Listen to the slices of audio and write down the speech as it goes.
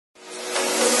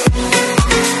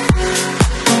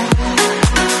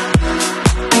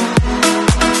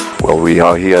Well, we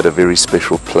are here at a very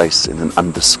special place in an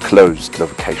undisclosed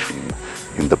location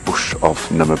in the bush of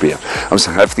Namibia.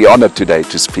 I have the honor today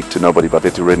to speak to nobody but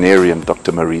veterinarian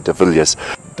Dr. Marie de Villiers.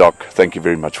 Doc, thank you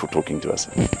very much for talking to us.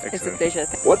 It's a pleasure.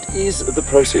 What is the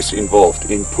process involved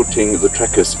in putting the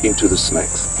trackers into the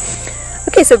snakes?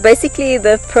 Okay, so basically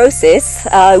the process,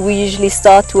 we usually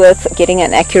start with getting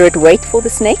an accurate weight for the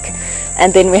snake,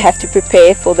 and then we have to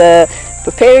prepare for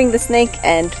preparing the snake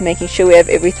and making sure we have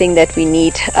everything that we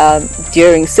need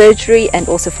during surgery, and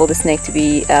also for the snake to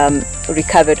be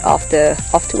recovered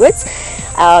afterwards.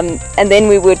 And then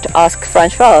we would ask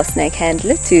Francois, our snake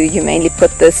handler, to humanely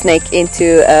put the snake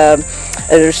into a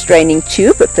restraining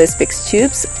tube, a Perspex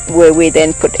tubes, where we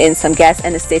then put in some gas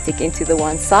anesthetic into the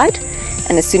one side.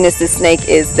 And as soon as the snake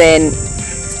is then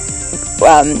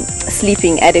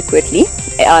sleeping adequately,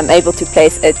 I'm able to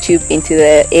place a tube into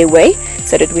the airway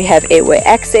so that we have airway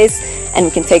access and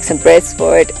we can take some breaths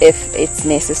for it if it's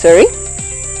necessary.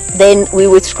 Then we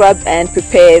would scrub and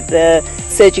prepare the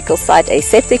surgical site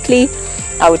aseptically.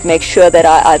 I would make sure that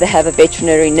I either have a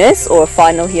veterinary nurse or a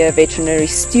final year veterinary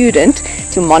student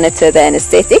to monitor the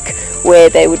anesthetic, where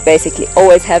they would basically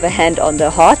always have a hand on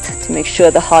the heart to make sure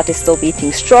the heart is still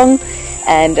beating strong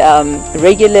and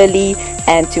regularly,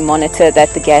 and to monitor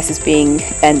that the gas is being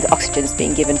and the oxygen is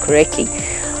being given correctly.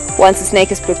 Once the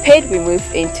snake is prepared, we move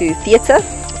into theatre,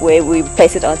 where we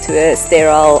place it onto a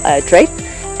sterile drape,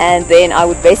 and then I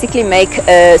would basically make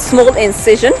a small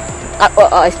incision.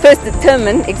 I first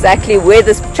determine exactly where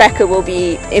this tracker will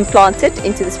be implanted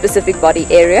into the specific body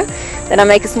area. Then I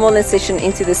make a small incision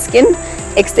into the skin,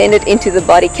 extend it into the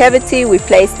body cavity. We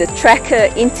place the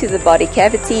tracker into the body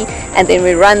cavity, and then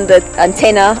we run the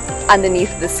antenna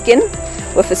underneath the skin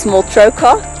with a small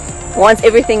trocar. Once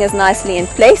everything is nicely in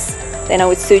place, then I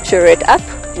would suture it up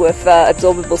with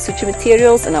absorbable suture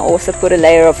materials, and I also put a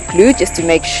layer of glue just to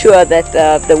make sure that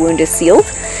the wound is sealed.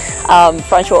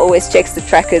 Francois always checks the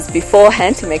trackers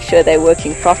beforehand to make sure they're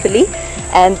working properly,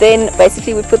 and then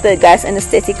basically we put the gas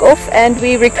anesthetic off and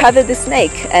we recover the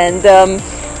snake. And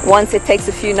once it takes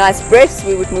a few nice breaths,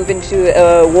 we would move into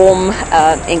a warm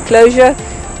enclosure.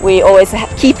 We always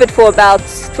keep it for about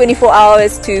 24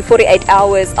 hours to 48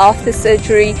 hours after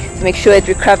surgery to make sure it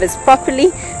recovers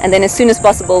properly, and then as soon as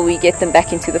possible we get them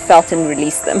back into the felt and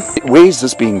release them. Where is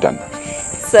this being done?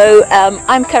 So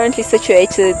I'm currently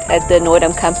situated at the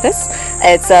Noordam campus.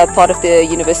 It's part of the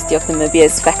University of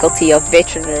Namibia's Faculty of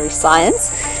Veterinary Science.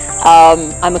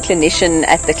 I'm a clinician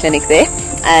at the clinic there,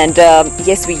 and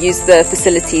yes, we use the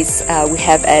facilities we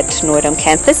have at Noordam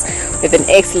campus. We have an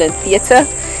excellent theatre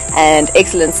and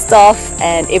excellent staff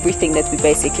and everything that we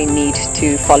basically need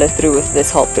to follow through with this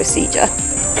whole procedure.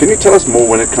 Can you tell us more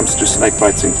when it comes to snake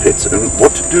bites in pets and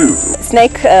what to do?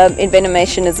 Snake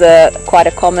envenomation is quite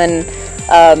a common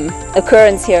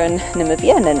occurrence here in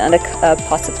Namibia and in other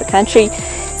parts of the country.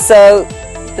 So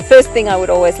the first thing I would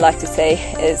always like to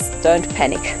say is don't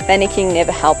panic. Panicking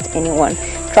never helped anyone.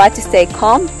 Try to stay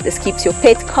calm. This keeps your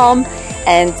pet calm,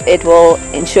 and it will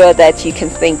ensure that you can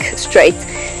think straight.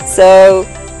 So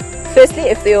firstly,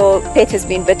 if your pet has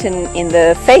been bitten in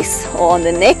the face or on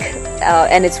the neck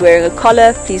and it's wearing a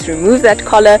collar, please remove that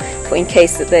collar for in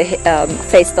case the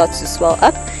face starts to swell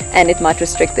up and it might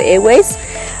restrict the airways.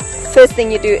 First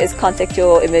thing you do is contact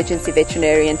your emergency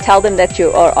veterinarian. Tell them that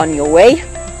you are on your way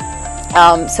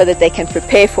so that they can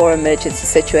prepare for an emergency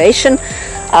situation.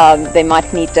 They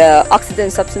might need oxygen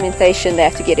supplementation. They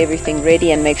have to get everything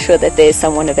ready and make sure that there is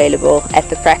someone available at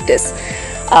the practice.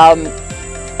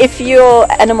 If your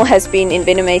animal has been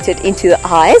envenomated into the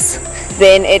eyes,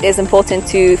 then it is important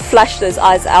to flush those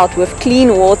eyes out with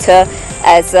clean water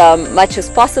as much as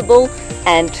possible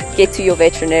and get to your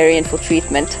veterinarian for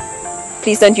treatment.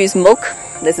 Please don't use milk.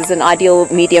 This is an ideal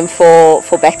medium for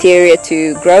bacteria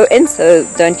to grow in, so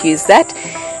don't use that.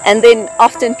 And then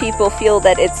often people feel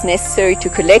that it's necessary to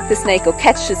collect the snake or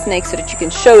catch the snake so that you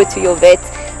can show it to your vet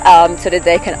so that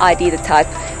they can ID the type.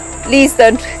 Please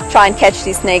don't try and catch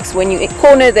these snakes when you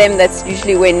corner them. That's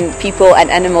usually when people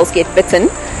and animals get bitten.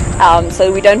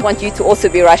 So we don't want you to also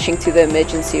be rushing to the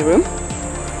emergency room.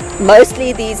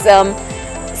 Mostly these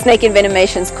snake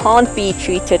envenomations can't be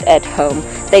treated at home.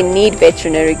 They need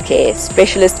veterinary care,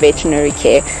 specialist veterinary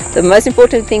care. The most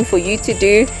important thing for you to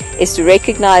do is to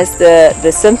recognize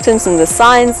the symptoms and the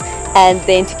signs, and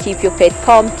then to keep your pet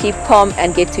calm, keep calm,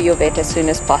 and get to your vet as soon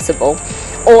as possible.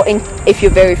 Or if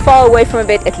you're very far away from a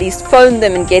vet, at least phone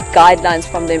them and get guidelines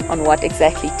from them on what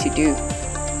exactly to do.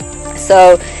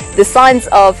 So the signs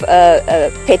of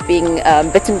a pet being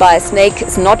bitten by a snake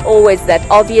is not always that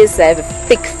obvious. They have a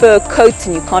thick fur coat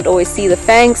and you can't always see the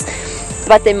fangs,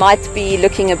 but they might be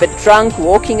looking a bit drunk,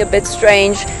 walking a bit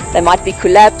strange, they might be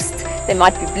collapsed, They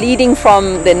might be bleeding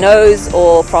from the nose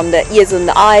or from the ears and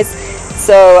the eyes.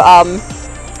 So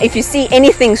if you see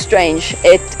anything strange,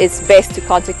 it is best to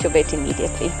contact your vet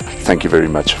immediately. Thank you very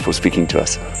much for speaking to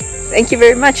us. Thank you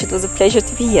very much. It was a pleasure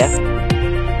to be here.